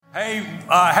Hey,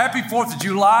 happy 4th of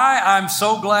July. I'm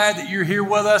so glad that you're here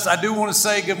with us. I do want to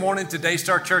say good morning to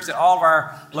Daystar Church at all of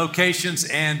our locations.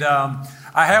 And I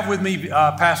have with me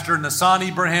Pastor Nassan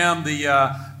Ibrahim,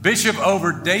 the bishop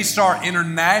over Daystar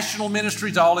International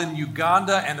Ministries, all in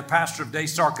Uganda, and the pastor of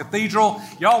Daystar Cathedral.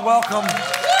 Y'all welcome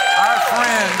our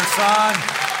friend Nassan.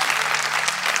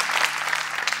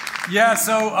 Yeah,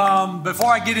 so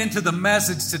before I get into the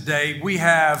message today, we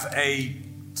have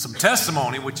some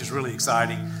testimony, which is really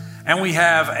exciting. And we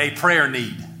have a prayer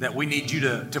need that we need you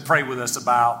to pray with us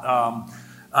about.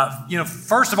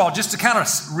 First of all, just to kind of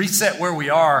reset where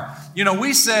we are,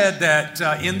 we said that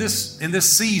in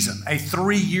this season, a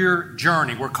 3-year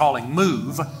journey we're calling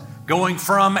Move, going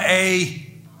from a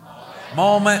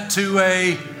moment to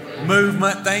a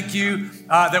movement, thank you,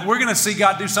 that we're going to see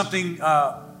God do something,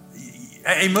 a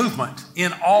movement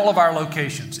in all of our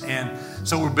locations. And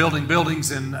so we're building buildings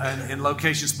in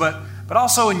locations, but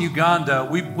also in Uganda,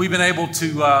 we've been able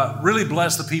to really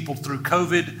bless the people through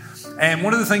COVID. And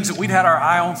one of the things that we'd had our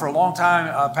eye on for a long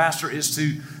time, Pastor, is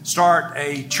to start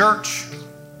a church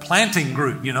planting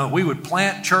group. We would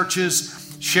plant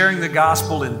churches, sharing the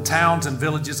gospel in towns and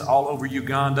villages all over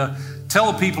Uganda.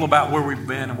 Tell the people about where we've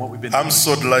been and what we've been doing. I'm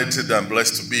so delighted and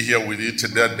blessed to be here with you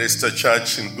today at Daystar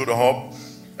Church in Good Hope.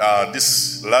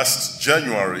 This last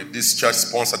January, this church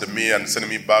sponsored me and sent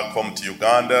me back home to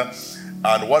Uganda.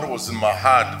 And what was in my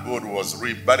heart, God was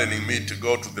re-burdening me to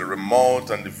go to the remote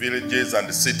and the villages and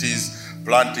the cities,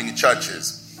 planting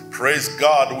churches. Praise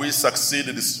God, we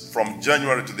succeeded from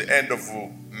January to the end of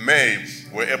May.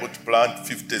 We were able to plant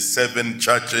 57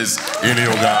 churches in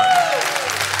Uganda.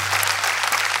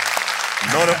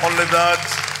 Not only that,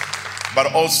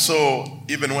 but also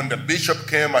even when the bishop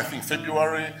came, I think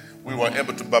February, we were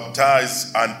able to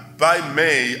baptize, and by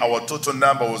May, our total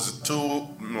number was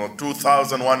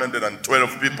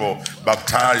 2,112 people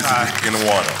baptized in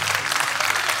water.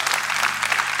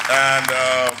 And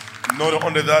not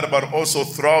only that, but also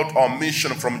throughout our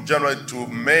mission from January to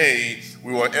May,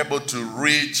 we were able to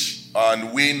reach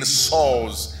and win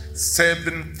souls.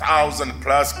 7,000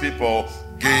 plus people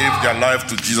gave their life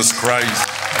to Jesus Christ.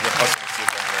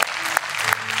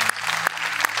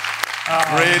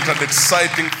 Great and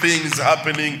exciting things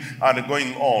happening and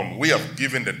going on. We have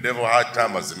given the devil a hard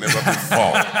time as never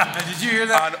before. Did you hear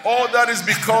that? And all that is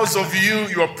because of you,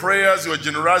 your prayers, your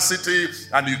generosity,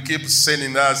 and you keep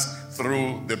sending us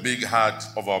through the big heart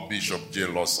of our Bishop J.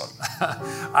 Lawson.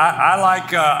 I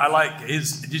like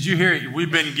his. Did you hear it?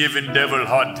 We've been giving devil a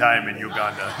hard time in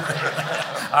Uganda.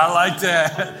 I like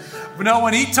that.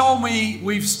 When he told me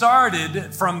we've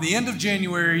started from the end of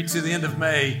January to the end of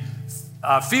May,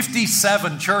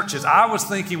 57 churches. I was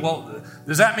thinking, well,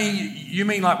 does that mean, you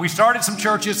mean like we started some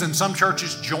churches and some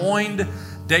churches joined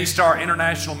Daystar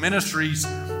International Ministries?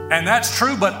 And that's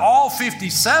true, but all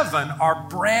 57 are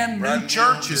brand new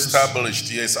churches. Established,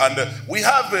 yes. And we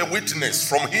have a witness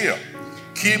from here.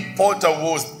 Keith Potter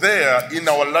was there in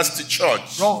our last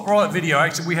church. Roll that video.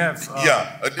 Actually, we have...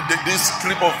 this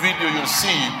clip of video you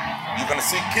can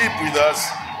see Keith with us.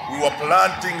 We were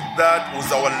planting that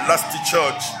was our last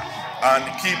church. And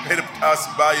Keith helped us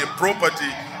buy a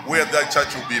property where that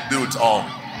church will be built on.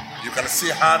 You can see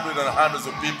hundreds and hundreds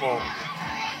of people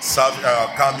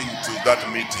coming to that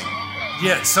meeting.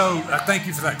 Yeah, so thank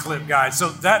you for that clip, guys. So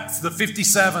that's the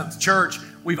 57th church.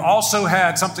 We've also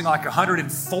had something like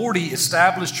 140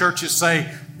 established churches say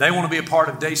they want to be a part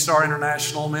of Daystar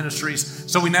International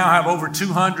Ministries. So we now have over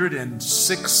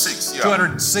 206.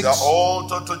 206. They're all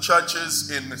total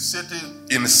churches in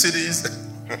cities.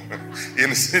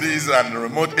 In cities and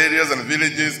remote areas and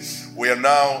villages, we are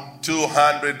now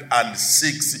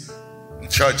 206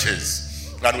 churches.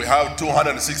 And we have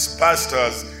 206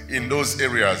 pastors in those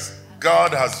areas.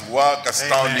 God has worked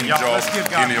astounding job let's give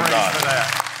God in praise Uganda. for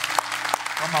that.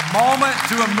 From a moment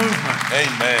to a movement.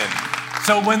 Amen.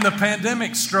 So when the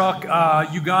pandemic struck,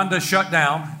 Uganda shut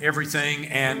down everything,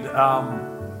 and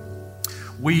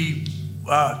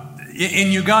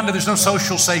in Uganda, there's no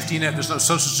social safety net, there's no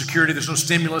social security, there's no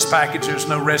stimulus package, there's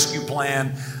no rescue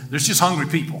plan. There's just hungry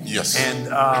people. Yes. And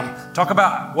talk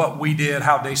about what we did,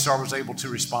 how Daystar was able to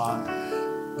respond.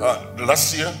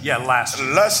 Last year? Yeah, last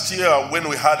year. Last year, when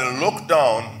we had a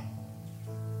lockdown,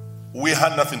 we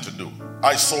had nothing to do.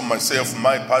 I saw myself,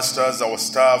 my pastors, our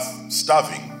staff,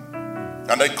 starving.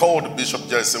 And I called Bishop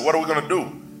J and said, what are we going to do?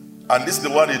 And this is the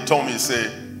word he told me. He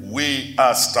said, we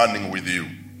are standing with you.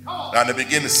 And they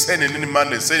begin sending in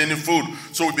money, sending in food.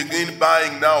 So we begin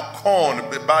buying now corn,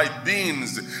 buy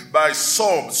beans, buy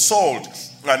salt,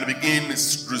 and begin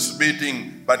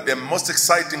distributing. But the most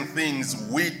exciting thing is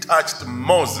we touched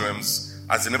Muslims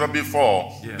as never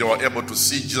before. Yes. They were able to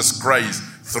see Jesus Christ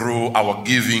through our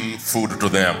giving food to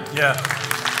them. Yeah.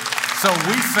 So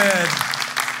we fed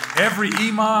every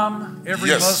imam, every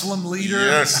Yes. Muslim leader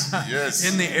Yes.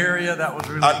 in the area. That was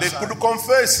really And they exciting. could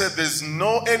confess that there's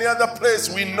no any other place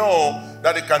we know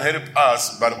that it can help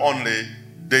us but only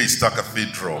Daystar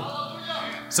Cathedral.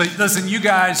 So listen, you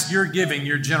guys, your giving,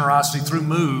 your generosity through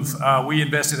Move, we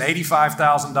invested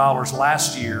 $85,000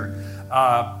 last year.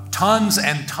 Tons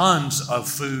and tons of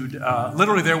food.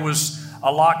 Literally, there was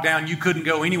a lockdown. You couldn't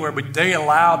go anywhere, but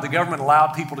the government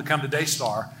allowed people to come to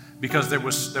Daystar because there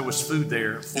was food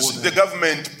there for You see, them. the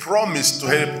government promised to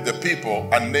help the people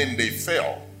and then they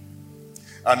failed.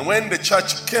 And when the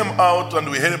church came out and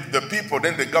we helped the people,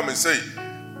 then the government said,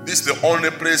 this is the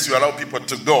only place you allow people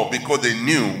to go, because they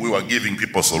knew we were giving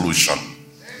people solution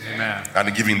Amen.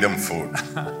 and giving them food.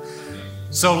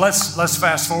 So let's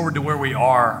fast forward to where we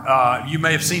are. You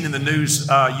may have seen in the news,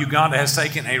 Uganda has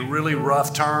taken a really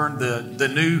rough turn. The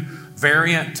new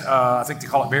variant, I think they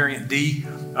call it variant D,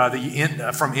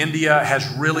 from India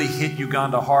has really hit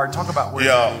Uganda hard. Talk about where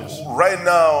it is. Right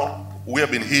now we have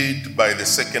been hit by the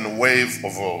second wave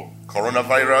of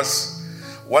coronavirus.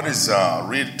 What is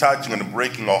really touching and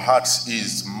breaking our hearts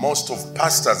is most of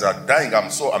pastors are dying. I'm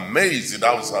so amazed at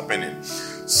how it's happening.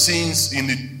 Since in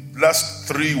the last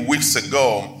 3 weeks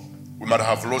ago, we might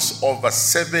have lost over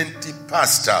 70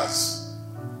 pastors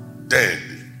dead.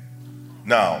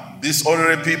 Now, these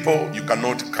ordinary people, you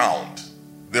cannot count.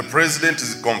 The president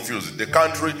is confused. The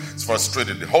country is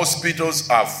frustrated. The hospitals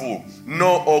are full.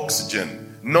 No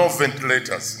oxygen, no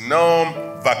ventilators,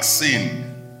 no vaccine.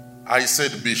 I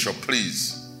said, Bishop,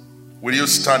 please, will you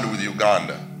stand with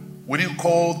Uganda? Will you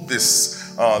call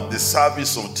this the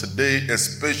service of today a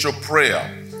special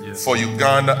prayer for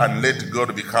Uganda and let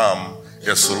God become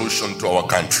a solution to our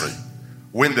country?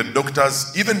 When the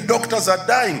doctors, even doctors are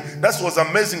dying. That was an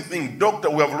amazing thing.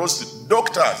 We have lost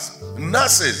doctors,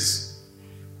 nurses.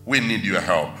 We need your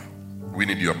help. We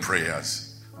need your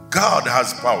prayers. God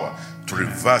has power to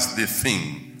reverse the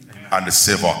thing and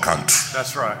save our country.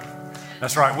 That's right.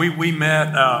 That's right. We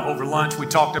met over lunch. We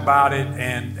talked about it,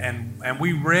 and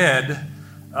we read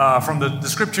from the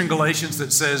scripture in Galatians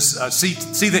that says,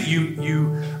 "See that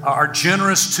you are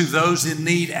generous to those in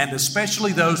need, and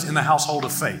especially those in the household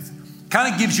of faith."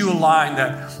 Kind of gives you a line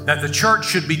that the church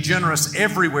should be generous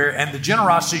everywhere, and the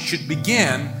generosity should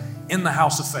begin in the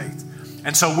house of faith.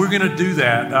 And so we're going to do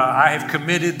that. I have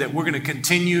committed that we're going to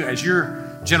continue, as your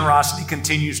generosity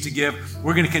continues to give,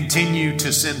 we're going to continue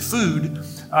to send food.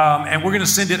 And we're going to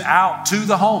send it out to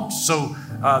the homes. So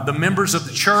the members of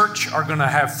the church are going to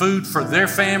have food for their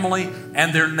family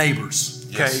and their neighbors.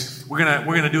 Okay, Yes. we're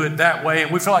gonna do it that way,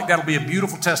 and we feel like that'll be a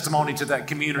beautiful testimony to that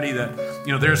community. That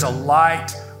there's a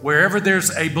light wherever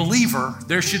there's a believer.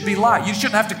 There should be light. You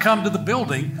shouldn't have to come to the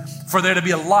building for there to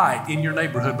be a light in your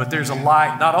neighborhood, but there's a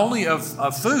light not only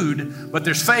of food, but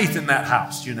there's faith in that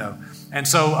house. And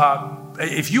so.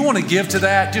 If you want to give to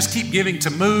that, just keep giving to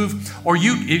Move. Or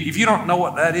if you don't know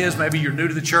what that is, maybe you're new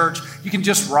to the church, you can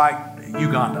just write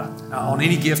Uganda on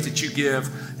any gift that you give,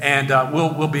 and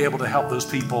we'll be able to help those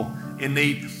people in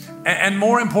need. And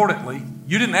more importantly,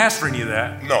 you didn't ask for any of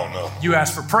that. No. You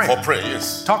asked for prayer. For prayer,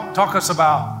 yes. Talk us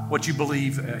about what you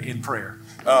believe in prayer.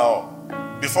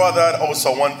 Before that,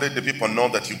 also I want to let the people know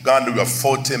that Uganda, we have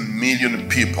 40 million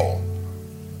people.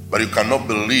 But you cannot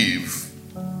believe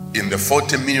in the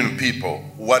 40 million people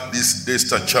what this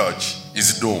Daystar Church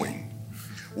is doing.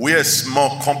 We are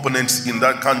small components in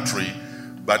that country,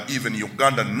 but even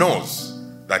Uganda knows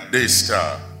that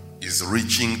Daystar is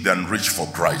reaching the unreached for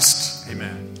Christ.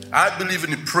 Amen. I believe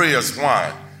in prayers.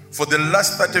 Why? For the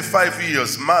last 35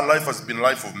 years, my life has been a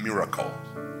life of miracle.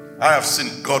 I have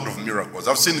seen God of miracles.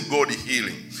 I've seen God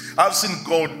healing. I've seen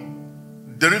God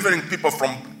delivering people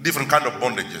from different kind of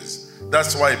bondages.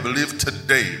 That's why I believe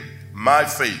today, my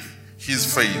faith,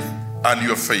 his faith, and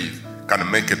your faith can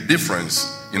make a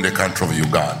difference in the country of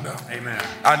Uganda. Amen.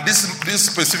 And this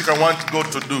specific I want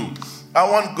God to do. I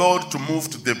want God to move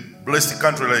to the blessed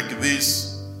country like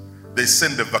this. They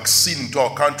send the vaccine to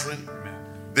our country. Amen.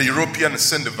 The Europeans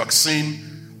send the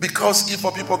vaccine. Because if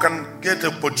our people can get the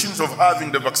opportunity of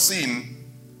having the vaccine,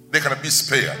 they can be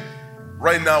spared.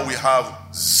 Right now we have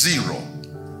 0.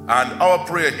 And our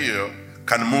prayer here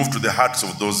can move to the hearts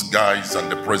of those guys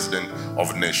and the president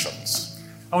of nations.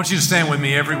 I want you to stand with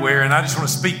me everywhere, and I just want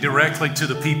to speak directly to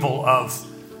the people of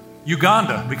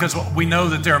Uganda, because we know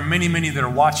that there are many, many that are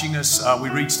watching us. We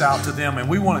reached out to them, and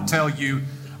we want to tell you,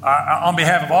 on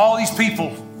behalf of all these people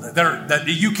that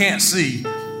you can't see,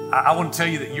 I want to tell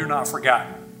you that you're not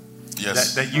forgotten.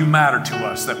 Yes. That you matter to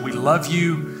us, that we love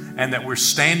you, and that we're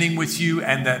standing with you,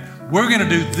 and that we're going to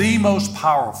do the most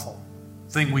powerful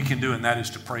thing we can do, and that is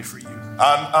to pray for you. And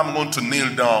I'm going to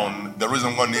kneel down. The reason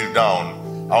I'm going to kneel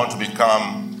down, I want to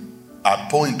become a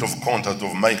point of contact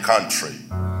of my country.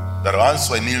 That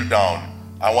once I kneel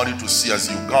down, I want you to see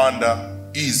as Uganda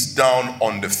is down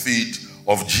on the feet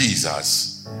of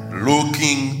Jesus,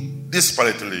 looking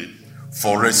desperately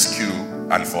for rescue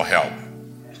and for help.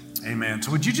 Amen.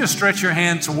 So would you just stretch your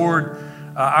hand toward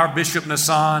our Bishop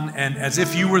Nassan, and as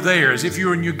if you were there, as if you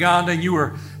were in Uganda and you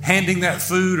were handing that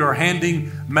food or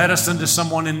handing medicine to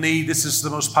someone in need. This is the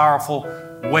most powerful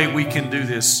way we can do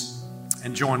this.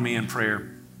 And join me in prayer.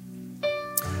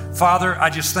 Father, I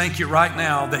just thank you right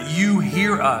now that you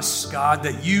hear us, God,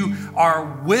 that you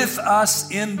are with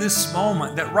us in this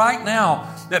moment, that right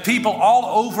now, that people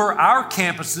all over our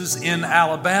campuses in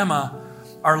Alabama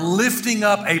are lifting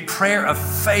up a prayer of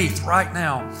faith right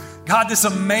now. God, this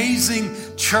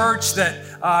amazing church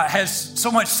that has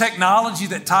so much technology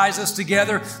that ties us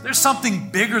together. There's something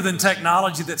bigger than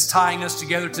technology that's tying us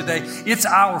together today. It's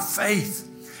our faith.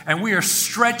 And we are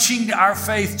stretching our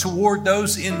faith toward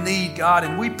those in need, God.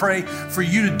 And we pray for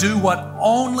you to do what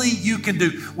only you can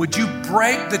do. Would you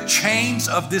break the chains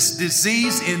of this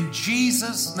disease in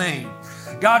Jesus' name?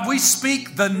 God, we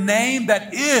speak the name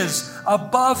that is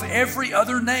above every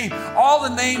other name. All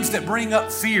the names that bring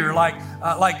up fear, like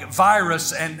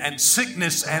virus and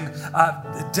sickness and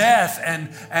death and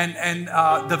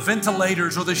the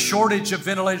ventilators or the shortage of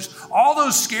ventilators. All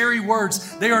those scary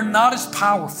words, they are not as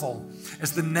powerful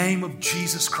as the name of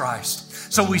Jesus Christ.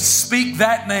 So we speak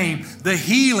that name, the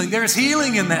healing. There is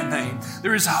healing in that name.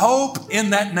 There is hope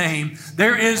in that name.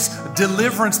 There is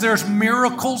deliverance. There's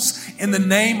miracles in the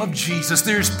name of Jesus.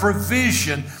 There's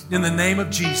provision in the name of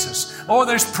Jesus. Oh,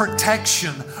 there's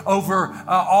protection over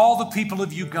all the people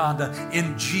of Uganda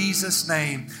in Jesus'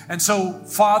 name. And so,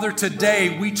 Father,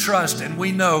 today we trust and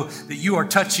we know that you are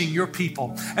touching your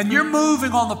people. And you're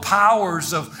moving on the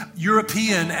powers of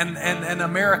European and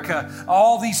America,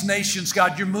 all these nations,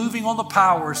 God. You're moving on the powers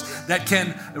that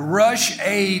can rush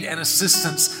aid and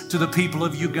assistance to the people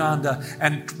of Uganda.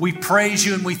 And we praise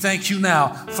you and we thank you now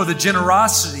for the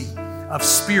generosity of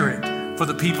spirit for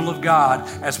the people of God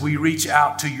as we reach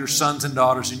out to your sons and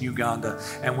daughters in Uganda.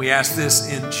 And we ask this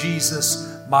in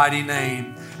Jesus' mighty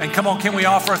name. And come on, can we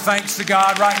offer thanks to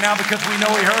God right now because we know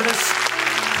he heard us?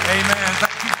 Amen.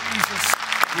 Thank you, Jesus.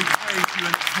 We praise you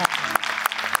in this moment.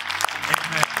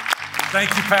 Amen.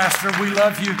 Thank you, Pastor. We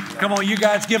love you. Come on, you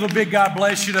guys give a big God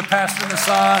bless you to Pastor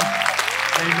Nassan.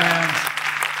 Amen.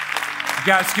 You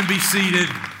guys can be seated.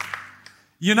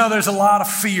 You know, there's a lot of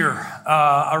fear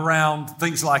around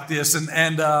things like this.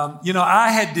 And you know, I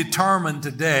had determined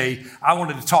today I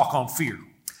wanted to talk on fear.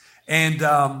 And,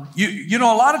 you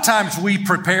know, a lot of times we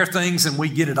prepare things and we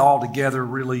get it all together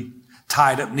really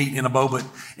tied up neat in a bow, but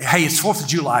hey, it's 4th of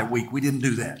July week. We didn't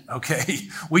do that, okay?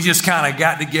 We just kind of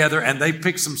got together and they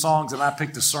picked some songs and I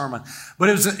picked a sermon. But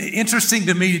it was interesting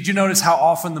to me. Did you notice how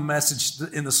often the message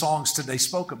in the songs today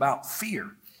spoke about fear?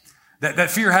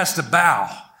 That fear has to bow.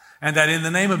 And that in the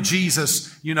name of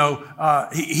Jesus, you know,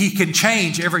 he can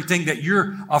change everything that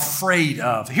you're afraid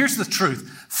of. Here's the truth.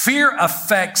 Fear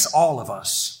affects all of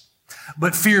us,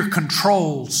 but fear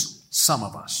controls some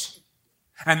of us.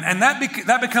 And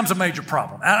that becomes a major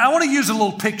problem. And I want to use a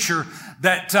little picture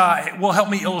that will help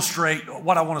me illustrate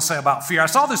what I want to say about fear. I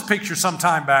saw this picture some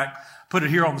time back, put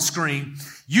it here on the screen.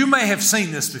 You may have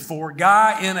seen this before.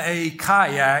 Guy in a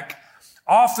kayak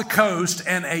off the coast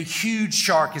and a huge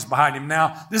shark is behind him.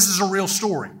 Now, this is a real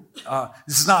story.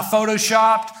 This is not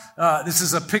photoshopped. This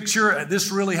is a picture.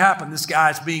 This really happened. This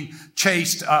guy's being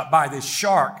chased by this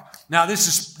shark. Now,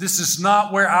 this is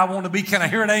not where I want to be. Can I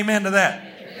hear an amen to that?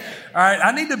 All right,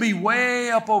 I need to be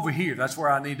way up over here. That's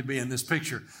where I need to be in this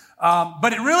picture.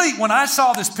 But it really, when I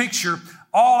saw this picture,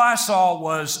 all I saw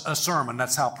was a sermon.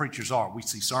 That's how preachers are. We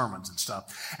see sermons and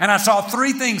stuff. And I saw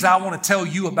 3 things I want to tell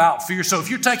you about fear. So if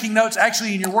you're taking notes,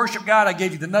 actually in your worship guide, I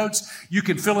gave you the notes. You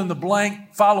can fill in the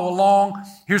blank, follow along.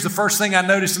 Here's the first thing I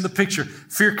noticed in the picture.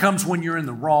 Fear comes when you're in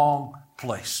the wrong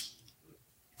place.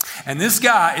 And this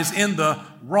guy is in the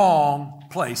wrong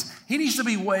place. He needs to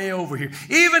be way over here.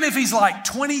 Even if he's like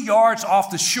 20 yards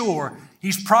off the shore,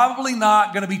 he's probably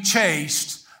not going to be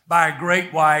chased by a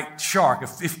great white shark, a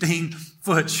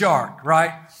 15-foot shark,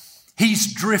 right?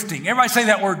 He's drifting. Everybody say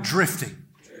that word, drifting.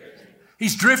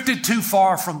 He's drifted too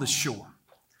far from the shore.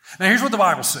 Now, here's what the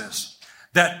Bible says,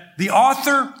 that the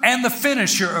author and the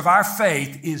finisher of our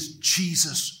faith is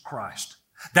Jesus Christ.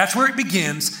 That's where it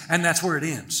begins, and that's where it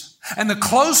ends. And the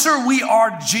closer we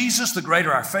are to Jesus, the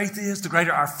greater our faith is, the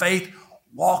greater our faith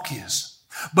walk is.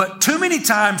 But too many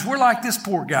times, we're like this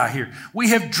poor guy here. We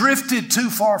have drifted too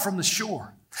far from the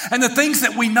shore. And the things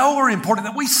that we know are important,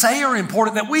 that we say are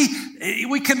important, that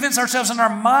we convince ourselves in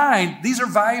our mind, these are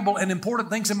valuable and important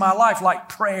things in my life, like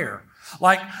prayer,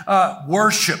 like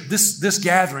worship, this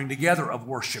gathering together of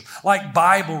worship, like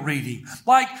Bible reading,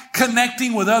 like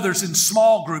connecting with others in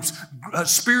small groups,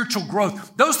 spiritual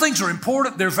growth. Those things are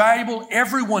important. They're valuable.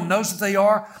 Everyone knows that they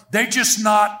are. They're just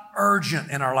not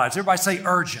urgent in our lives. Everybody say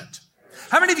urgent.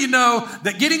 How many of you know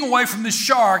that getting away from this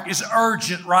shark is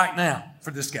urgent right now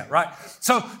for this guy, right?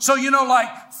 So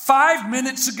like 5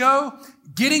 minutes ago,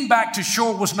 getting back to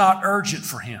shore was not urgent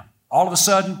for him. All of a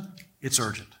sudden, it's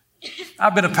urgent.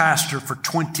 I've been a pastor for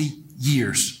 20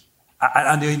 years.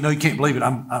 I know you can't believe it.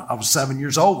 I was 7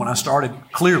 years old when I started,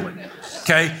 clearly.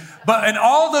 Okay? But in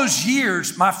all those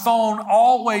years, my phone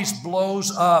always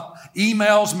blows up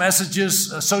emails,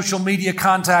 messages, social media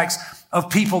contacts of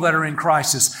people that are in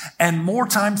crisis. And more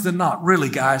times than not, really,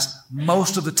 guys,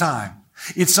 most of the time,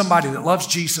 it's somebody that loves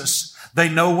Jesus. They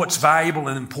know what's valuable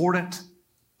and important,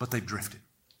 but they've drifted.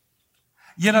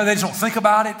 They just don't think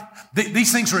about it.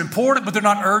 These things are important, but they're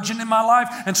not urgent in my life.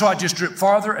 And so I just drift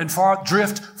farther and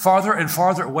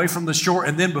farther away from the shore.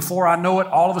 And then before I know it,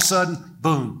 all of a sudden,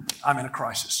 boom, I'm in a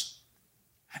crisis.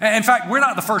 In fact, we're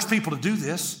not the first people to do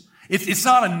this. It's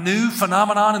not a new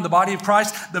phenomenon in the body of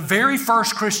Christ. The very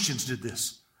first Christians did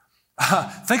this.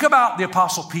 Think about the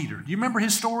Apostle Peter. Do you remember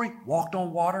his story? Walked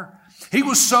on water. He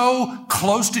was so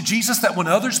close to Jesus that when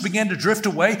others began to drift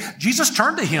away, Jesus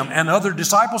turned to him and other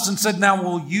disciples and said, "Now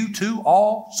will you too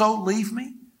also leave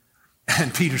me?"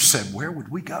 And Peter said, "Where would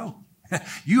we go?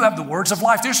 You have the words of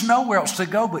life. There's nowhere else to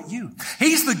go but you."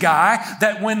 He's the guy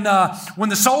that when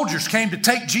the soldiers came to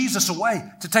take Jesus away,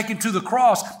 to take him to the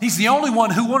cross, he's the only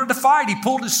one who wanted to fight. He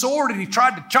pulled his sword and he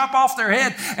tried to chop off their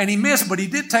head and he missed, but he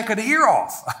did take an ear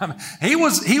off. He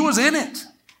was in it.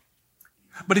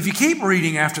 But if you keep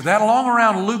reading after that, along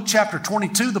around Luke chapter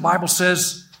 22, the Bible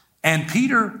says, "And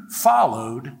Peter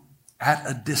followed at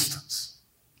a distance."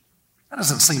 That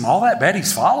doesn't seem all that bad.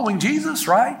 He's following Jesus,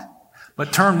 right?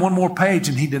 But turn one more page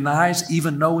and he denies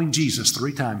even knowing Jesus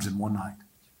 3 times in one night.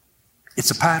 It's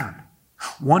a pattern.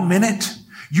 1 minute,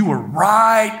 you are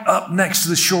right up next to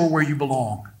the shore where you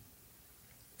belong.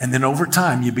 And then over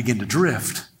time, you begin to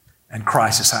drift and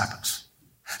crisis happens.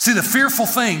 See, the fearful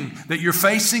thing that you're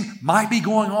facing might be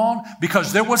going on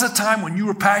because there was a time when you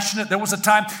were passionate. There was a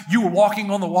time you were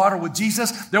walking on the water with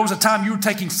Jesus. There was a time you were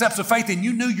taking steps of faith and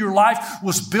you knew your life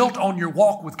was built on your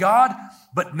walk with God.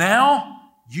 But now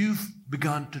you've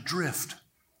begun to drift.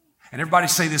 And everybody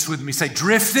say this with me. Say,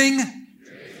 drifting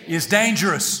is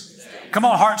dangerous. Come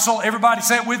on, heart and soul. Everybody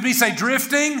say it with me. Say,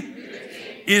 drifting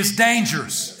is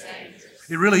dangerous.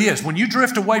 It really is. When you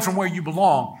drift away from where you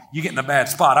belong, you get in a bad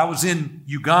spot. I was in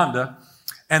Uganda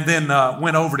and then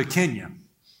went over to Kenya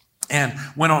and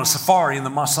went on a safari in the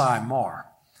Masai Mara.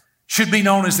 Should be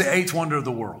known as the 8th wonder of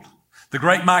the world. The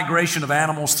great migration of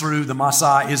animals through the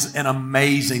Maasai is an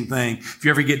amazing thing. If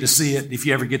you ever get to see it, if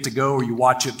you ever get to go or you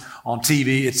watch it on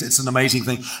TV, it's an amazing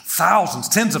thing. Thousands,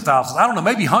 tens of thousands, I don't know,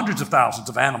 maybe hundreds of thousands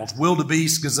of animals,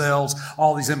 wildebeest, gazelles,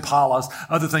 all these impalas,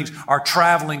 other things are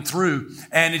traveling through.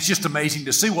 And it's just amazing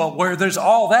to see. Well, where there's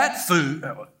all that food,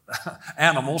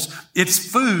 animals, it's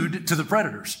food to the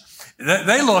predators.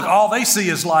 They look, all they see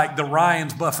is like the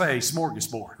Ryan's buffet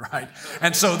smorgasbord, right?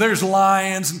 And so there's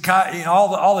lions and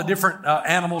all the different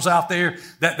animals out there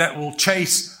that will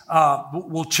chase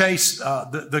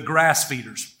the grass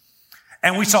feeders.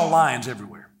 And we saw lions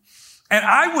everywhere. And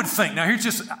I would think,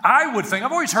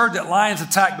 I've always heard that lions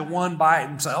attack the one by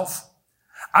himself.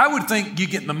 I would think you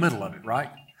get in the middle of it,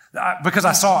 right? Because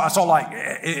I saw like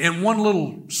in one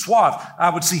little swath, I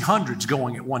would see hundreds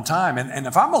going at one time. And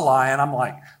if I'm a lion, I'm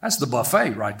like, that's the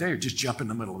buffet right there. Just jump in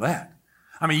the middle of that.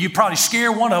 I mean, you probably scare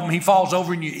one of them, he falls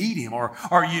over and you eat him. Or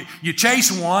you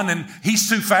chase one and he's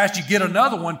too fast, you get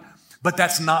another one. But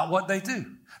that's not what they do.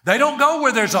 They don't go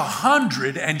where there's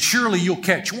 100 and surely you'll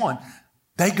catch one.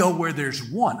 They go where there's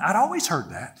one. I'd always heard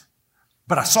that.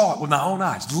 But I saw it with my own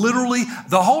eyes. Literally,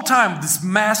 the whole time this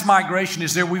mass migration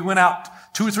is there, we went out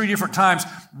 2 or 3 different times.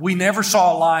 We never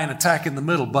saw a lion attack in the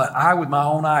middle, but I, with my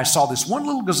own eyes, saw this one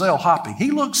little gazelle hopping.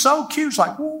 He looked so cute. It's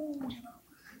like, whoa,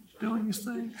 doing his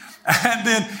thing. And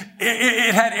then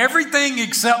it had everything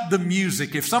except the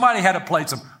music. If somebody had played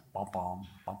some bum, bum,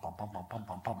 bum, bum, bum, bum, bum,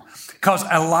 bum, bum, because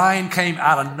a lion came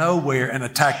out of nowhere and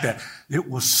attacked that. It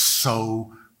was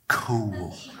so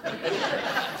cool.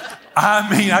 I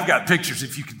mean, I've got pictures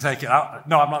if you can take it.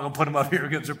 No, I'm not going to put them up here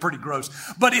because they're pretty gross.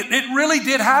 But it really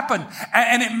did happen.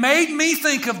 And it made me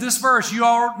think of this verse. You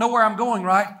all know where I'm going,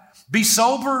 right? Be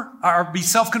sober or be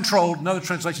self-controlled. Another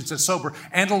translation says sober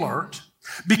and alert.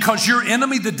 Because your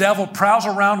enemy, the devil, prowls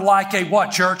around like a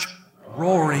what, church?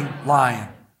 Roaring lion.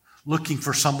 looking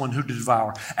for someone who to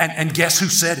devour. And guess who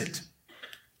said it?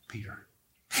 Peter.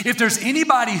 If there's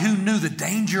anybody who knew the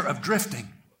danger of drifting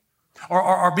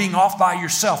or being off by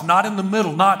yourself, not in the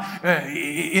middle, not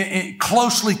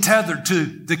closely tethered to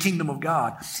the kingdom of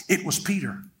God, it was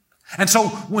Peter. And so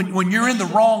when you're in the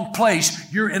wrong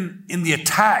place, you're in the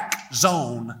attack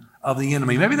zone of the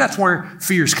enemy. Maybe that's where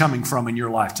fear is coming from in your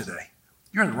life today.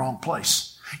 You're in the wrong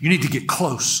place. You need to get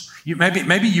close.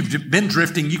 Maybe you've been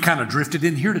drifting. You kind of drifted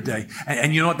in here today.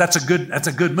 And you know what? That's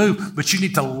a good move. But you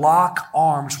need to lock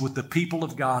arms with the people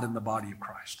of God in the body of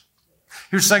Christ.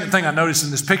 Here's the second thing I noticed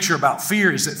in this picture about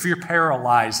fear is that fear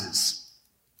paralyzes.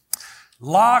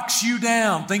 Locks you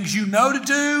down. Things you know to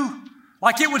do.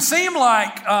 Like it would seem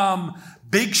like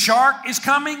big shark is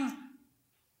coming.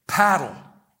 Paddle.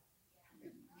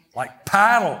 Like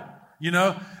paddle, you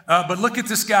know. But look at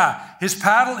this guy. His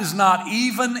paddle is not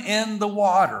even in the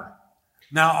water.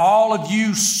 Now, all of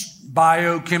you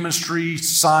biochemistry,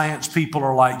 science people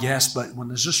are like, yes, but when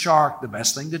there's a shark, the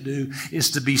best thing to do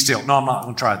is to be still. No, I'm not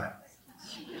going to try that.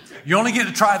 You only get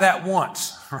to try that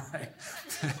once, right?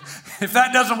 If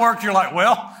that doesn't work, you're like,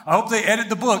 well, I hope they edit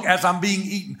the book as I'm being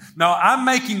eaten. No, I'm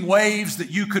making waves that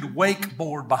you could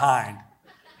wakeboard behind.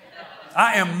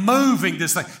 I am moving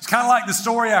this thing. It's kind of like the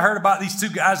story I heard about these two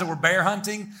guys that were bear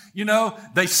hunting. You know,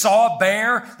 they saw a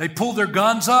bear. They pulled their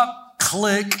guns up.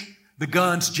 Click. The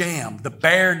guns jammed. The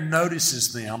bear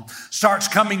notices them, starts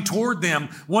coming toward them.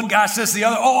 One guy says to the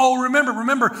other,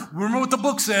 remember what the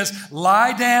book says.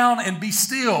 Lie down and be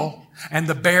still, and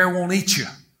the bear won't eat you.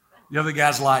 The other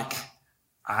guy's like,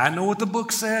 I know what the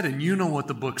book said, and you know what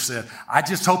the book said. I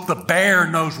just hope the bear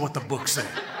knows what the book said.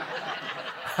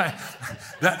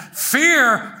 That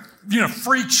fear,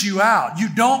 freaks you out. You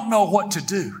don't know what to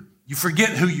do. You forget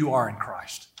who you are in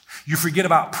Christ. You forget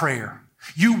about prayer.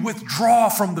 You withdraw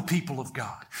from the people of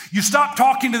God. You stop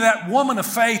talking to that woman of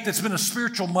faith that's been a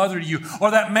spiritual mother to you,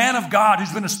 or that man of God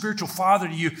who's been a spiritual father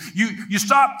to you. You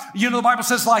stop, the Bible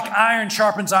says like iron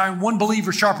sharpens iron, one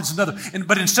believer sharpens another.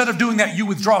 But instead of doing that, you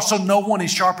withdraw so no one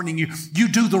is sharpening you. You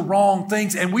do the wrong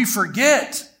things, and we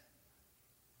forget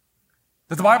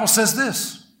that the Bible says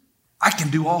this: I can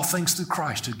do all things through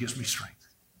Christ who gives me strength.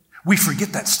 We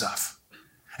forget that stuff.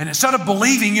 And instead of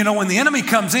believing, when the enemy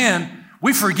comes in,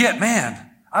 we forget, man,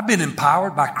 I've been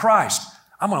empowered by Christ.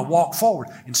 I'm going to walk forward.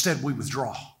 Instead, we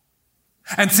withdraw.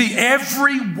 And see,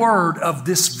 every word of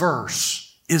this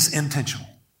verse is intentional.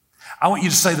 I want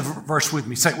you to say the verse with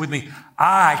me. Say it with me.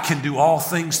 I can do all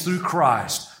things through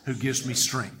Christ who gives me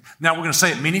strength. Now, we're going to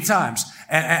say it many times.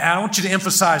 And I want you to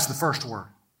emphasize the first word.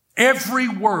 Every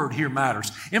word here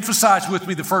matters. Emphasize with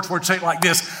me the first word. Say it like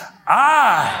this.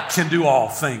 I can do all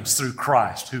things through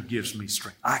Christ who gives me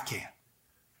strength. I can.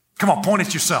 Come on, point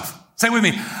at yourself. Say it with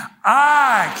me.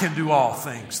 I can do all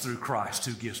things through Christ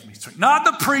who gives me strength. Not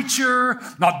the preacher,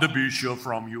 not the bishop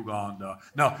from Uganda.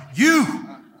 No,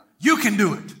 you can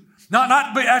do it. Not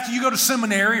after you go to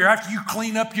seminary or after you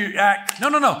clean up your act.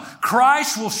 No.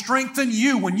 Christ will strengthen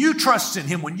you when you trust in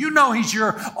Him, when you know He's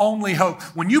your only hope,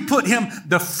 when you put Him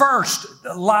the first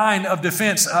line of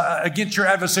defense against your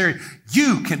adversary.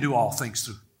 You can do all things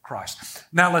through Christ.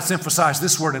 Now let's emphasize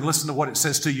this word and listen to what it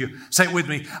says to you. Say it with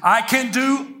me. I can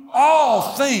do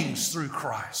all things through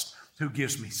Christ who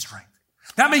gives me strength.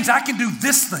 That means I can do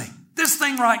this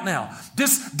thing right now.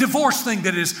 This divorce thing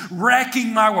that is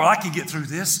wrecking my world. I can get through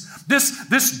this.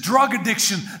 This drug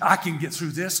addiction, I can get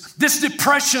through this. This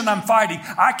depression I'm fighting,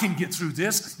 I can get through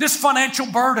this. This financial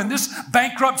burden, this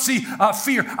bankruptcy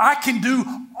fear, I can do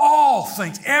all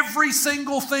things. Every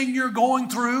single thing you're going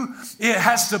through, it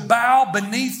has to bow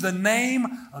beneath the name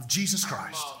of Jesus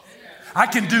Christ. I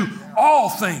can do all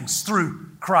things through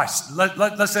Christ.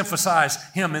 Let's emphasize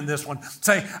Him in this one.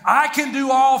 Say, I can do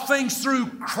all things through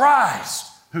Christ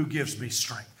who gives me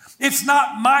strength. It's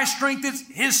not my strength, it's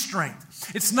His strength.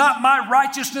 It's not my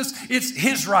righteousness, it's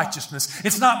His righteousness.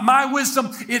 It's not my wisdom,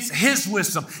 it's His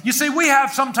wisdom. You see, we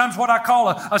have sometimes what I call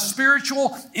a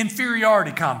spiritual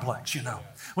inferiority complex,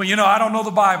 Well, I don't know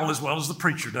the Bible as well as the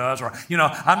preacher does, or,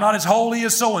 I'm not as holy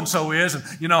as so-and-so is,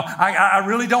 and, I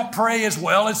really don't pray as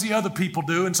well as the other people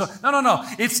do, and so, no.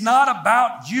 It's not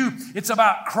about you. It's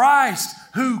about Christ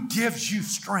who gives you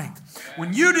strength.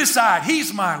 When you decide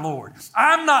He's my Lord,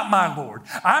 I'm not my Lord,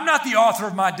 I'm not the author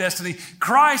of my destiny,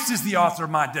 Christ is the author of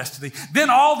my destiny, then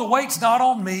all the weight's not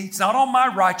on me, it's not on my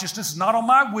righteousness, it's not on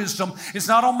my wisdom, it's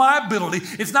not on my ability,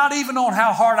 it's not even on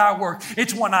how hard I work.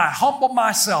 It's when I humble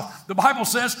myself. The Bible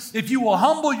says, if you will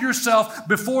humble yourself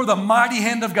before the mighty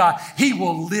hand of God, He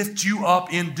will lift you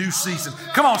up in due season.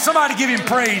 Come on, somebody give Him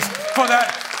praise for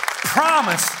that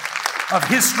promise of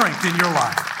His strength in your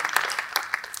life.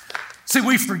 See,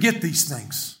 we forget these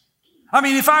things. I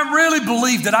mean, if I really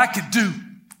believed that I could do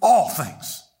all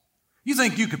things, you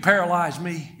think you could paralyze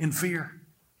me in fear?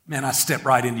 Man, I'd step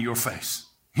right into your face.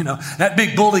 You know, that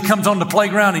big bully comes on the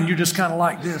playground and you're just kind of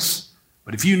like this.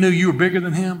 But if you knew you were bigger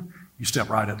than him, you step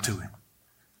right up to him.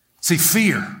 See,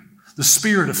 fear, the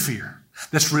spirit of fear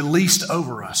that's released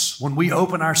over us when we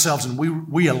open ourselves and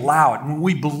we allow it, when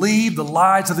we believe the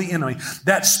lies of the enemy,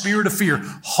 that spirit of fear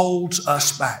holds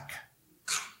us back.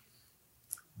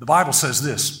 The Bible says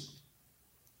this: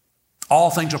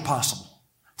 all things are possible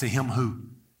to him who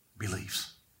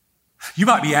believes. You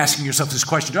might be asking yourself this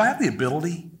question: do I have the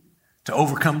ability to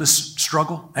overcome this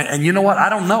struggle? And you know what? I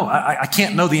don't know. I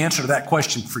can't know the answer to that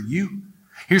question for you.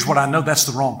 Here's what I know: that's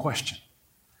the wrong question.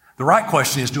 The right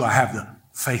question is, do I have the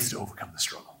faith to overcome the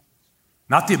struggle?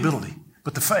 Not the ability,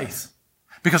 but the faith.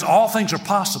 Because all things are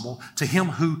possible to him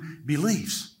who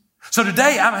believes. So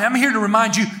today, I'm here to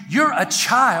remind you, you're a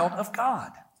child of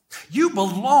God. You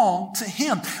belong to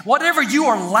him. Whatever you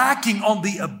are lacking on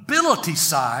the ability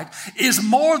side is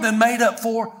more than made up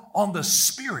for on the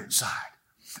spirit side.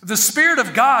 The Spirit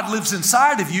of God lives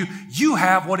inside of you. You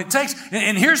have what it takes.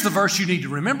 And here's the verse you need to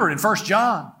remember in 1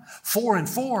 John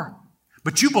 4:4.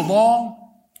 But you belong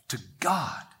to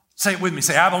God. Say it with me.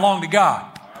 Say, I belong to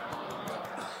God.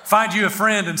 Find you a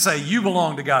friend and say, you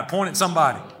belong to God. Point at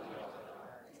somebody.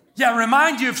 Yeah,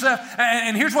 remind you of stuff.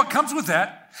 And here's what comes with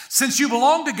that. Since you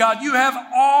belong to God, you have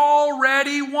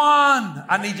already won.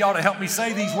 I need y'all to help me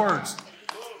say these words.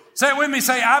 Say it with me.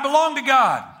 Say, I belong to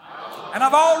God. And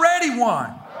I've already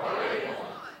won.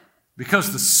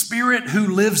 Because the Spirit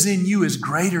who lives in you is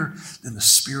greater than the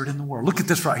spirit in the world. Look at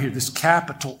this right here, this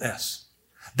capital S.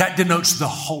 That denotes the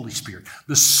Holy Spirit,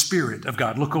 the Spirit of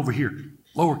God. Look over here,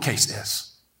 lowercase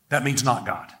s. That means not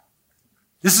God.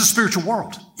 This is a spiritual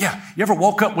world. Yeah, you ever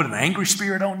woke up with an angry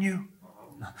spirit on you?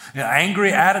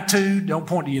 Angry attitude? Don't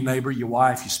point to your neighbor, your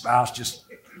wife, your spouse. Just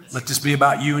let this be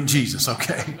about you and Jesus,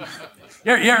 okay?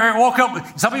 You ever woke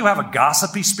up, some people have a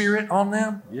gossipy spirit on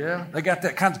them. Yeah, they got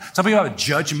that kind of, some people have a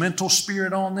judgmental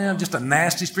spirit on them, just a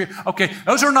nasty spirit. Okay,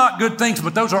 those are not good things,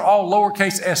 but those are all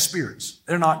lowercase s spirits.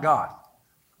 They're not God.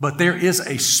 But there is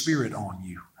a spirit on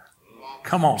you.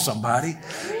 Come on, somebody.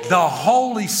 The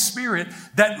Holy Spirit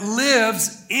that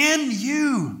lives in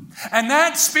you. And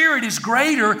that spirit is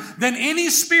greater than any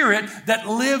spirit that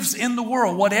lives in the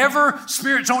world. Whatever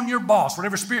spirit's on your boss,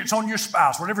 whatever spirit's on your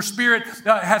spouse, whatever spirit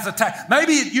has attacked.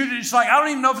 Maybe you're just like, I don't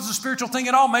even know if it's a spiritual thing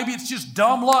at all. Maybe it's just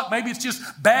dumb luck. Maybe it's just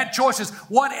bad choices.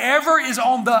 Whatever is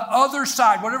on the other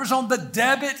side, whatever's on the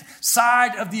debit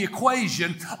side of the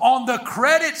equation, on the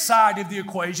credit side of the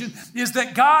equation, is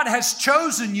that God has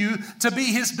chosen you to be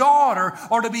his daughter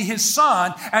or to be his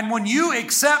son. And when you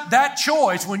accept that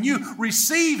choice, when you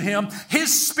receive him,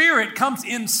 his spirit comes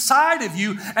inside of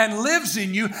you and lives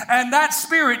in you. And that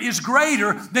spirit is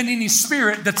greater than any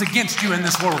spirit that's against you in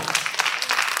this world.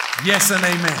 Yes and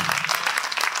amen.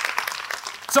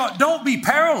 So don't be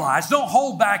paralyzed. Don't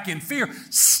hold back in fear.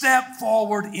 Step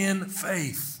forward in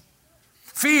faith.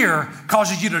 Fear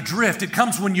causes you to drift. It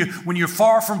comes when you're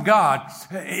far from God.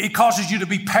 It causes you to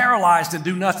be paralyzed and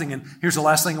do nothing. And here's the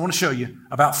last thing I want to show you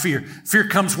about fear. Fear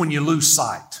comes when you lose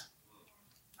sight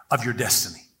of your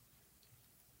destiny.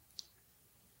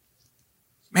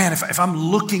 Man, if I'm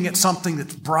looking at something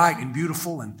that's bright and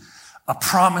beautiful and a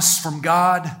promise from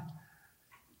God,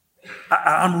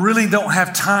 I really don't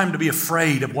have time to be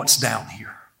afraid of what's down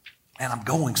here. Man, I'm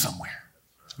going somewhere.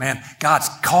 Man, God's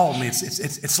called me.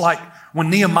 It's like when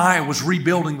Nehemiah was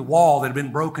rebuilding the wall that had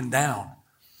been broken down.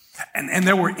 And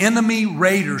there were enemy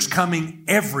raiders coming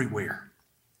everywhere.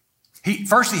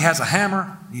 First he has a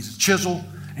hammer, he's a chisel,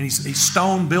 and he's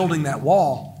stone building that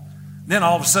wall. Then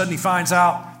all of a sudden he finds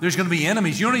out there's going to be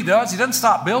enemies. You know what he does? He doesn't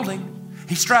stop building.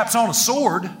 He straps on a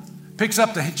sword, picks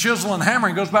up the chisel and hammer,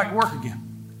 and goes back to work again.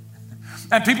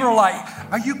 And people are like,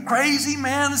 are you crazy,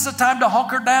 man? This is the time to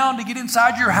hunker down, to get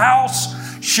inside your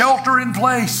house, shelter in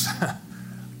place.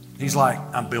 He's like,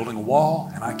 I'm building a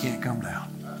wall and I can't come down.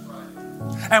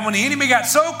 And when the enemy got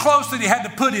so close that he had to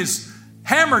put his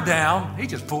hammer down, he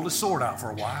just pulled his sword out for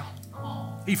a while.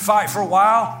 He'd fight for a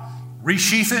while,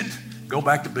 resheath it, go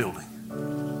back to building.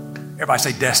 Everybody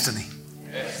say destiny.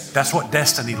 Yes. That's what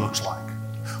destiny looks like.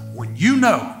 When you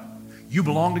know you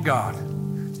belong to God,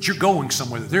 that you're going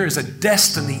somewhere, that there is a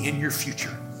destiny in your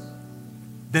future,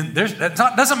 then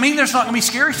doesn't mean there's not going to be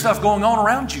scary stuff going on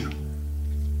around you.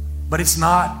 But it's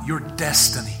not your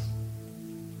destiny.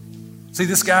 See,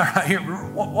 this guy right here,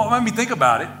 what made me think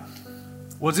about it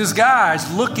was this guy's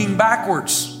looking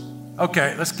backwards.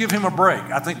 Okay, let's give him a break.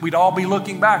 I think we'd all be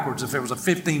looking backwards if there was a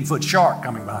 15-foot shark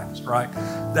coming behind us, right?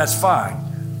 That's fine.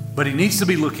 But he needs to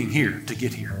be looking here to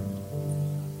get here.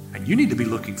 And And you need to be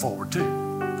looking forward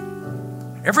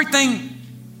too. Everything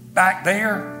back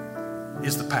there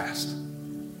is the past.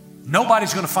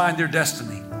 Nobody's going to find their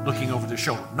destiny looking over their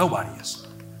shoulder. Nobody is.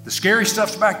 The scary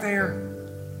stuff's back there.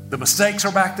 The mistakes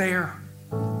are back there.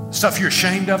 Stuff you're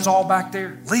ashamed of is all back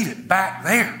there. Leave it back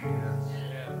there.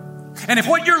 And if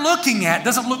what you're looking at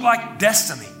doesn't look like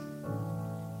destiny,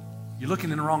 you're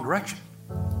looking in the wrong direction.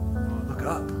 Look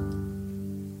up.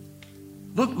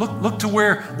 Look to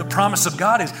where the promise of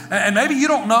God is. And maybe you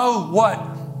don't know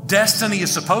what destiny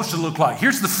is supposed to look like.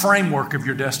 Here's the framework of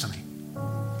your destiny.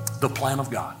 The plan of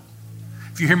God.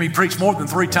 If you hear me preach more than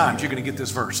 3 times, you're going to get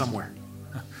this verse somewhere.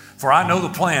 For I know the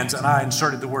plans, and I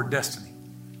inserted the word destiny.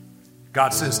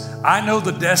 God says, I know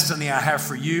the destiny I have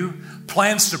for you,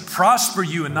 plans to prosper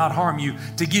you and not harm you,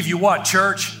 to give you what,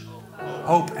 church?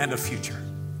 Hope and a future.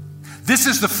 This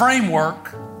is the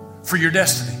framework for your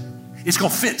destiny. It's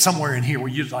going to fit somewhere in here where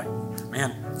you're like,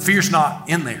 man, fear's not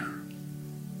in there.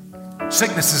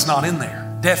 Sickness is not in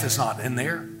there. Death is not in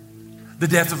there. The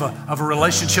death of a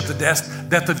relationship, the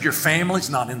death of your family is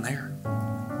not in there.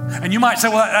 And you might say,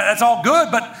 well, that's all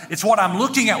good, but it's what I'm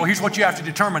looking at. Well, here's what you have to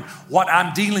determine. What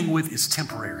I'm dealing with is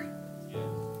temporary.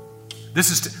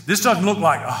 This doesn't look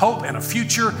like a hope and a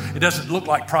future. It doesn't look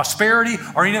like prosperity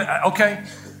or anything. Okay,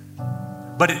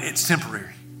 but it's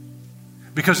temporary.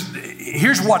 Because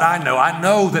here's what I know. I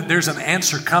know that there's an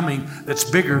answer coming that's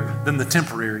bigger than the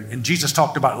temporary. And Jesus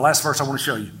talked about it. The last verse I want to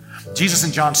show you. Jesus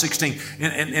in John 16,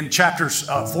 in chapters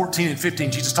 14 and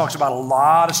 15, Jesus talks about a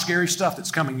lot of scary stuff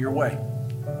that's coming your way.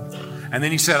 And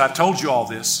then he said, I've told you all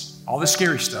this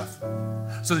scary stuff,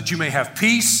 so that you may have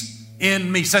peace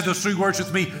in me. Say those 3 words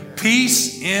with me,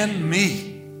 peace in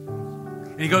me.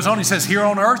 And he goes on, he says, here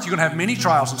on earth, you're going to have many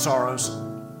trials and sorrows,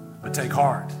 but take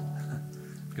heart,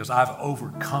 because I've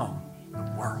overcome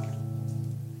the world.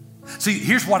 See,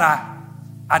 here's what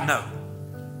I know.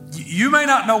 You may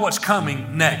not know what's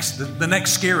coming next, the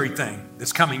next scary thing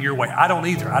that's coming your way. I don't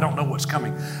either. I don't know what's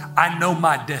coming. I know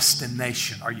my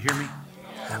destination. Are you hearing me?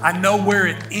 I know where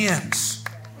it ends.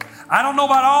 I don't know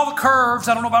about all the curves.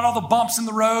 I don't know about all the bumps in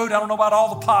the road. I don't know about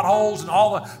all the potholes and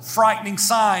all the frightening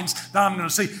signs that I'm going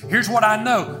to see. Here's what I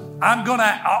know. I'm going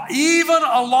to, even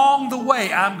along the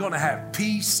way, I'm going to have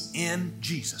peace in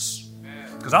Jesus.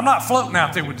 Because I'm not floating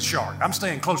out there with the shark. I'm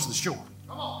staying close to the shore.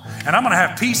 And I'm going to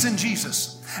have peace in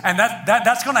Jesus. And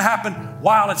that's going to happen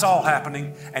while it's all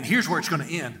happening. And here's where it's going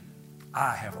to end.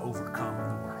 I have overcome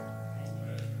the world.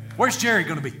 Where's Jerry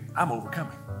going to be? I'm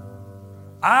overcoming.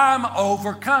 I'm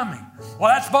overcoming.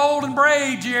 Well, that's bold and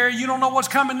brave, Jerry. You don't know what's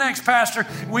coming next, Pastor.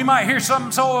 We might hear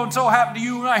something so-and-so happen to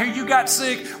you. We might hear you got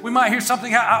sick. We might hear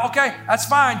something happen. Okay, that's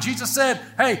fine. Jesus said,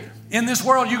 hey, in this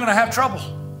world, you're going to have trouble.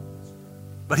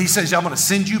 But he says, I'm going to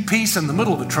send you peace in the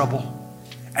middle of the trouble.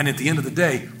 And at the end of the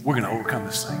day, we're going to overcome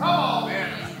this thing. Oh,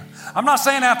 man. I'm not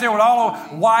saying out there with all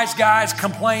the wise guys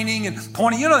complaining and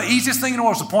pointing. You know, the easiest thing in the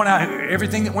world is to point out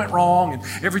everything that went wrong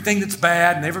and everything that's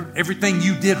bad and everything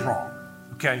you did wrong.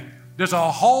 Okay? There's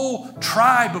a whole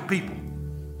tribe of people.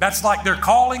 That's like their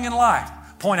calling in life.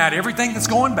 Point out everything that's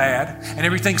going bad and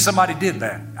everything somebody did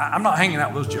bad. I'm not hanging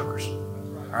out with those jokers.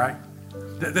 All right?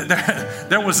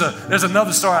 There's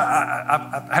another story.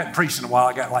 I haven't preached in a while.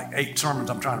 I got like 8 sermons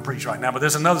I'm trying to preach right now. But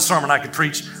there's another sermon I could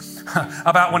preach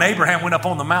about when Abraham went up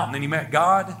on the mountain and he met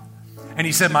God. And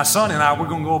he said, my son and I, we're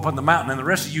going to go up on the mountain and the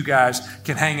rest of you guys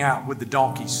can hang out with the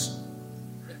donkeys.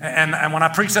 And when I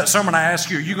preach that sermon, I ask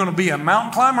you, are you going to be a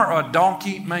mountain climber or a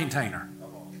donkey maintainer?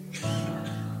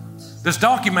 There's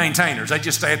donkey maintainers. They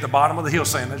just stay at the bottom of the hill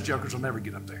saying those jokers will never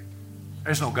get up there.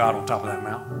 There's no God on top of that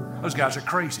mountain. Those guys are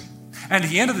crazy. And at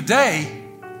the end of the day,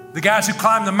 the guys who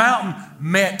climbed the mountain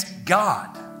met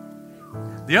God.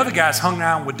 The other guys hung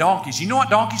around with donkeys. You know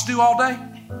what donkeys do all day?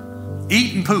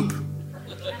 Eat and poop.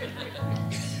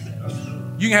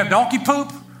 You can have donkey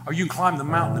poop, or you can climb the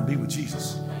mountain and be with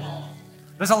Jesus.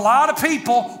 There's a lot of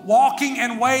people walking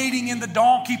and wading in the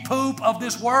donkey poop of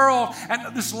this world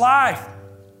and this life.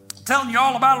 I'm telling you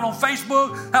all about it on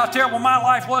Facebook, how terrible my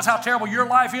life was, how terrible your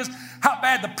life is, how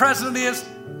bad the president is,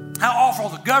 how awful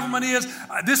the government is.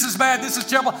 This is bad, this is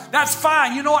terrible. That's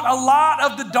fine. You know what? A lot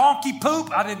of the donkey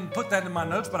poop, I didn't put that in my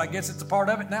notes, but I guess it's a part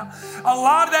of it now. A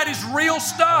lot of that is real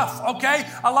stuff, okay?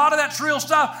 A lot of that's real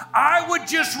stuff. I would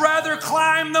just rather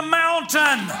climb the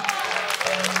mountain.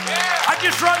 I'd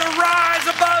just rather rise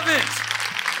above it.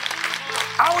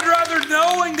 I would rather,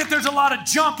 knowing that there's a lot of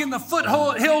junk in the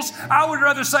foothills, I would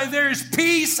rather say there is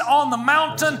peace on the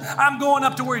mountain. I'm going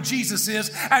up to where Jesus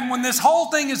is. And when this whole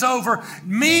thing is over,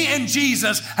 me and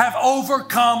Jesus have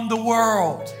overcome the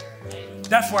world.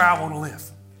 That's where I want to live.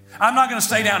 I'm not going to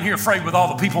stay down here afraid with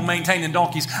all the people maintaining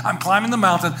donkeys. I'm climbing the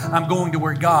mountain. I'm going to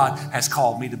where God has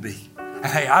called me to be.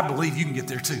 And hey, I believe you can get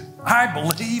there too. I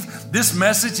believe this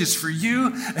message is for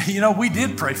you. You know, we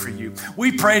did pray for you.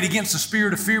 We prayed against the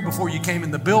spirit of fear before you came in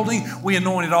the building. We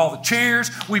anointed all the chairs.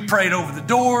 We prayed over the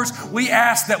doors. We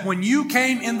asked that when you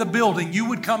came in the building, you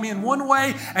would come in one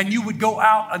way and you would go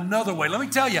out another way. Let me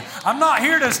tell you, I'm not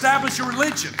here to establish a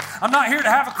religion. I'm not here to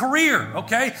have a career,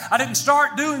 okay? I didn't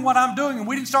start doing what I'm doing, and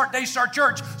we didn't start Daystar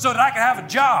Church so that I could have a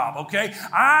job, okay?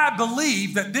 I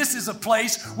believe that this is a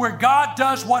place where God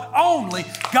does what only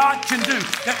God can do,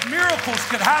 that miracles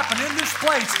could happen in this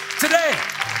place today.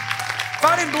 If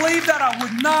I didn't believe that, I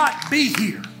would not be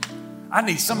here. I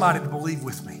need somebody to believe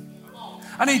with me.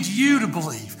 I need you to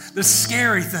believe the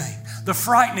scary thing, the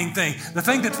frightening thing, the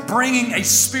thing that's bringing a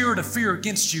spirit of fear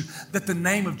against you, that the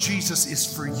name of Jesus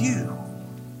is for you.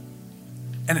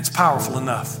 And it's powerful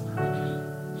enough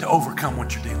to overcome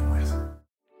what you're dealing with.